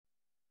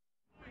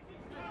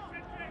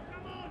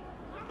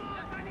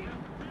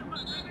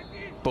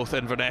Both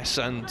Inverness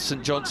and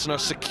St Johnstone are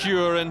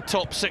secure in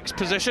top 6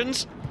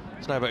 positions.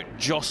 It's now about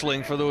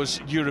jostling for those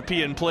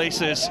European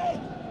places.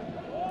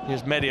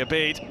 Here's Mehdi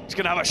Abeid. He's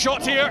going to have a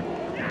shot here.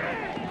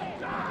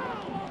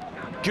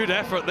 Good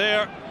effort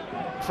there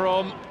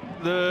from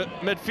the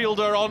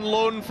midfielder on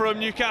loan from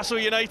Newcastle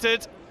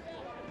United.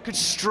 Good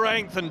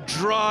strength and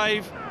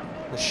drive.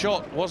 The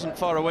shot wasn't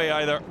far away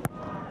either.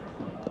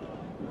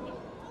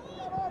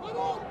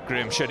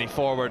 Graham Shinnie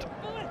forward.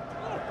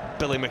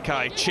 Billy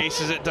Mackay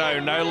chases it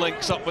down, now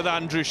links up with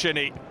Andrew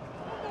Shinnie.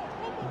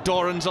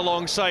 Doran's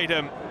alongside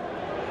him.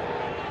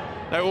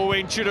 Now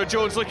Owain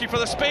Tudor-Jones looking for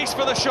the space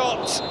for the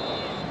shots.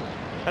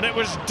 And it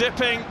was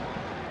dipping,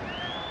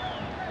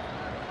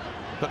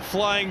 but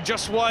flying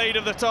just wide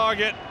of the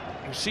target.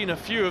 We've seen a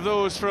few of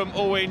those from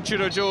Owain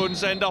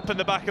Tudor-Jones end up in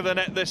the back of the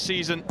net this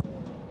season.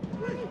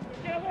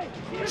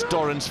 It's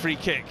Doran's free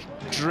kick.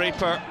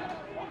 Draper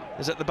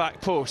is at the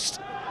back post.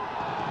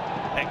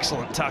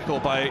 Excellent tackle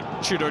by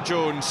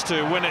Tudor-Jones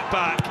to win it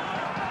back.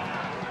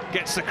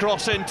 Gets the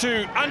cross in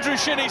too. Andrew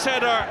Shinnie's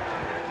header.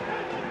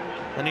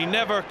 And he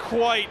never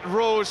quite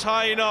rose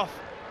high enough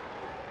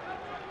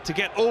to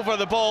get over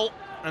the ball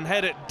and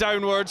head it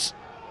downwards.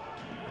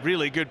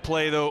 Really good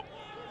play though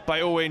by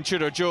Owain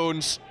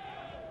Tudor-Jones.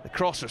 The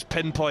cross was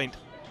pinpoint.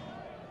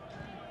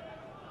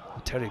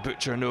 And Terry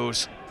Butcher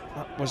knows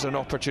that was an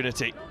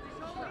opportunity.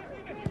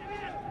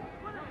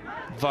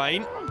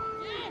 Vine,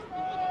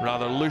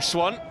 rather loose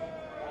one.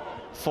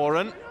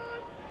 Foreign.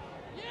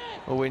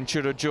 Owain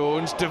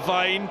Tudor-Jones.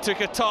 Devine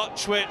took a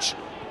touch which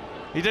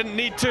he didn't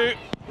need to,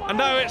 and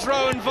now it's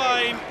Rowan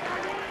Vine.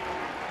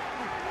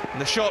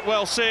 And the shot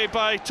well saved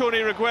by Tony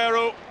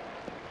Reguero.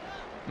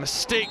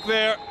 Mistake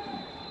there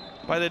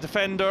by the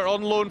defender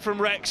on loan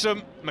from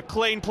Wrexham.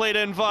 McLean played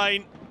in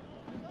Vine.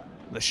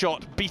 The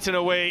shot beaten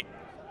away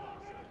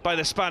by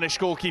the Spanish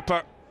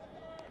goalkeeper.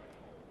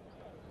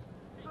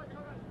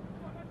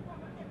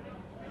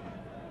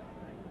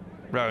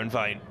 Rowan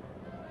Vine.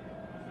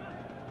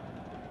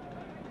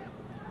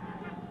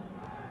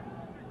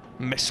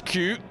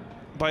 Miscue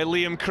by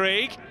Liam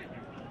Craig.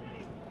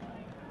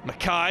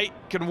 Mackay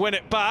can win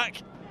it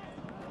back.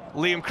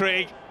 Liam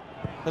Craig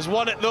has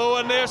won it though,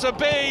 and there's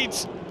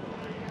Abeid.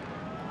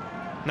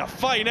 Now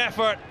fine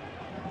effort,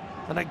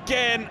 and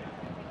again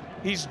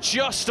he's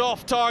just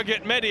off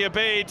target. Mehdi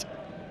Abeid,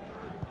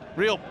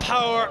 real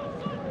power,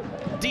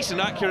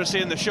 decent accuracy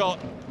in the shot.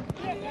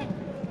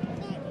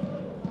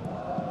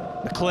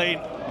 McLean,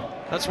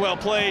 that's well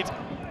played.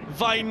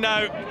 Vine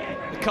now,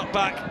 the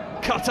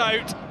cutback, cut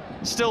out,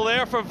 still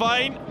there for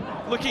Vine,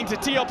 looking to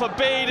tee up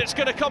Abeid. It's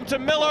going to come to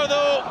Miller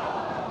though,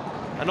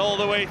 and all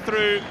the way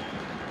through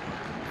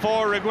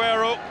for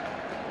Reguero.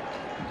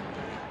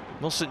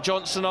 Well, St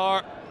Johnstone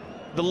are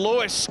the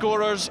lowest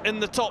scorers in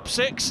the top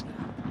 6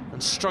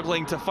 and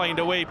struggling to find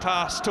a way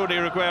past Tony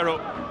Reguero.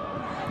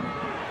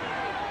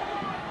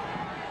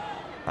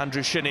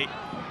 Andrew Shinnie.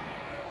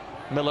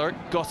 Miller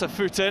got a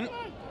foot in.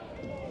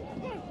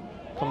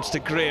 Comes to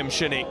Graham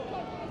Shinnie.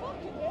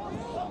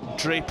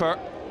 Draper.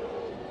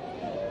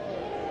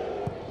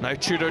 Now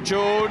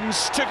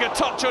Tudor-Jones took a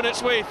touch on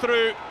its way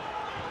through.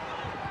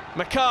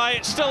 Mackay,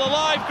 it's still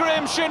alive.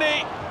 Graham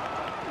Shinnie.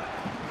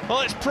 Well,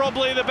 it's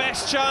probably the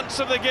best chance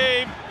of the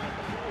game.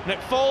 And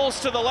it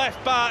falls to the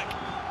left back,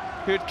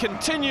 who had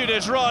continued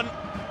his run.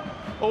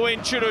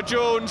 Owain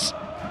Tudor-Jones.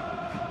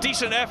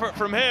 Decent effort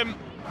from him.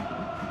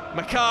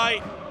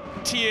 Mackay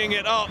teeing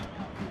it up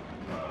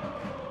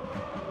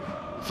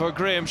for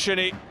Graham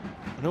Shinnie.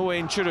 And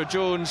Owain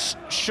Tudor-Jones'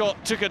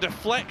 shot took a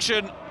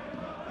deflection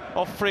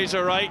off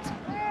Fraser Wright.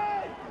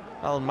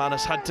 Alan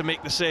Mannus had to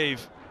make the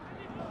save.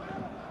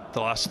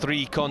 The last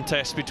 3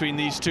 contests between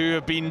these two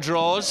have been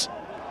draws.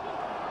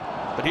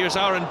 But here's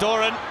Aaron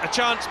Doran, a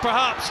chance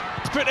perhaps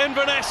to put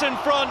Inverness in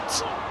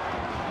front.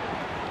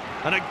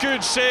 And a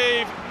good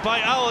save by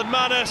Alan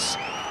Mannus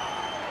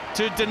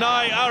to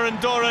deny Aaron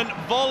Doran,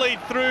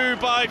 volleyed through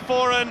by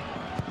Foran.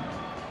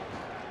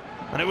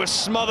 And it was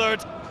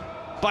smothered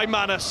by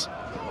Mannus.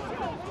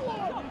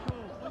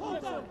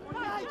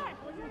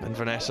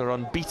 Inverness are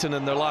unbeaten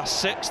in their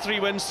last 6,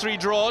 3 wins, 3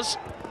 draws.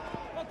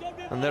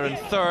 And they're in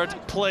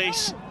 3rd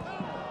place,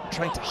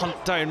 trying to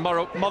hunt down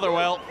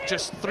Motherwell,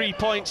 just 3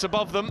 points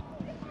above them.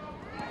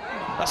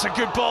 That's a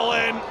good ball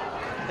in,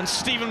 and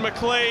Stephen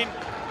McLean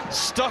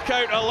stuck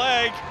out a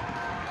leg.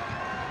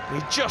 He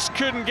just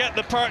couldn't get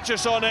the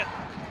purchase on it.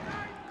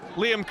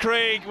 Liam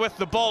Craig with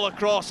the ball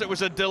across. It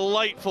was a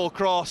delightful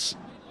cross.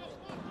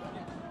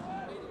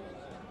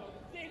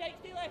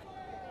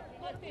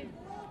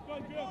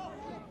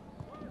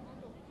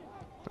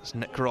 That's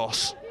Nick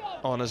Ross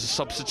on as a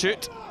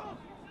substitute.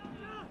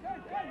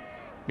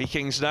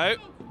 Meekings now.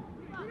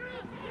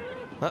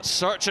 That's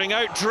searching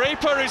out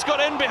Draper, who's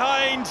got in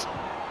behind.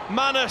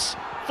 Mannus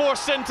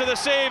forced into the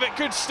save. It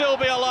could still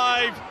be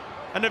alive,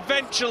 and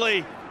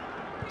eventually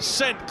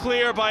sent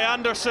clear by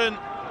Anderson.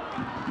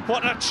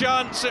 What a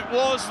chance it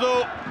was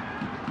though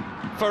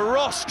for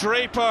Ross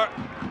Draper.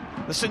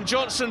 The St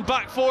Johnstone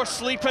back 4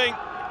 sleeping,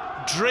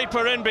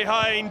 Draper in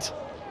behind.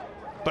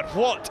 But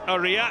what a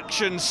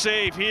reaction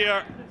save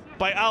here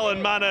by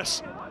Alan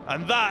Mannus.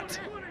 And that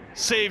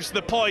saves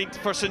the point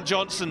for St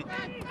Johnstone.